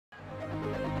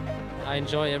I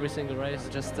enjoy every single race,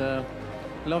 just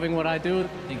loving what I do.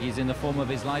 I think he's in the form of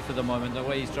his life at the moment. The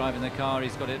way he's driving the car,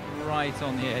 he's got it right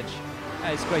on the edge.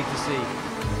 It's great to see.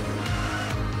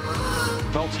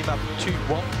 Multi-map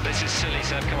 2-1. This is silly,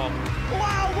 Seb, come on.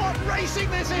 Wow, what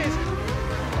racing this is!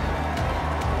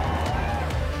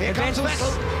 Here comes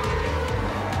Vettel.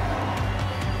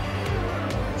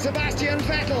 Sebastian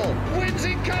Vettel wins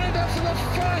in Canada for the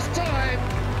first time.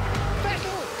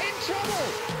 Vettel in trouble.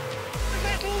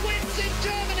 Vettel wins in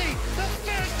Germany. The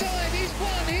first time he's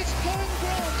won his home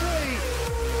Grand Prix.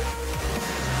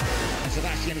 And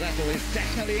Sebastian Vettel is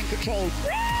definitely in control.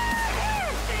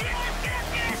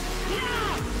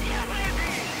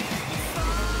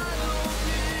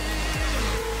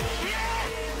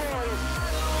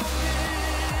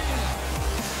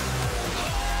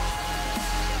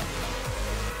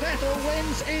 Vettel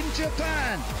wins in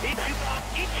Japan.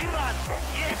 Ichiban,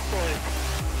 yes, boys.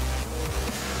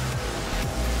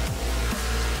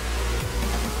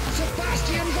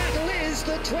 Sebastian Vettel is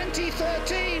the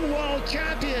 2013 World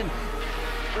Champion.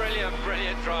 Brilliant,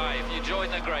 brilliant drive. You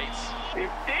joined the greats. We did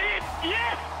it!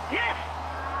 Yes! Yes!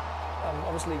 I'm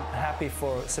obviously happy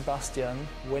for Sebastian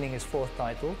winning his 4th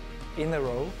title in a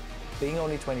row, being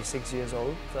only 26 years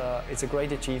old. It's a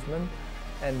great achievement,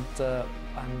 and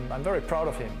I'm very proud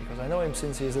of him because I know him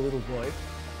since he is a little boy.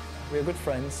 We are good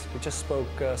friends. We just spoke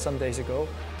some days ago,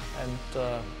 and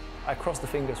I cross the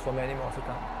fingers for many more to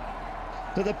come.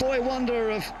 But the boy wonder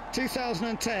of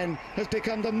 2010 has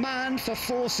become the man for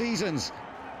 4 seasons.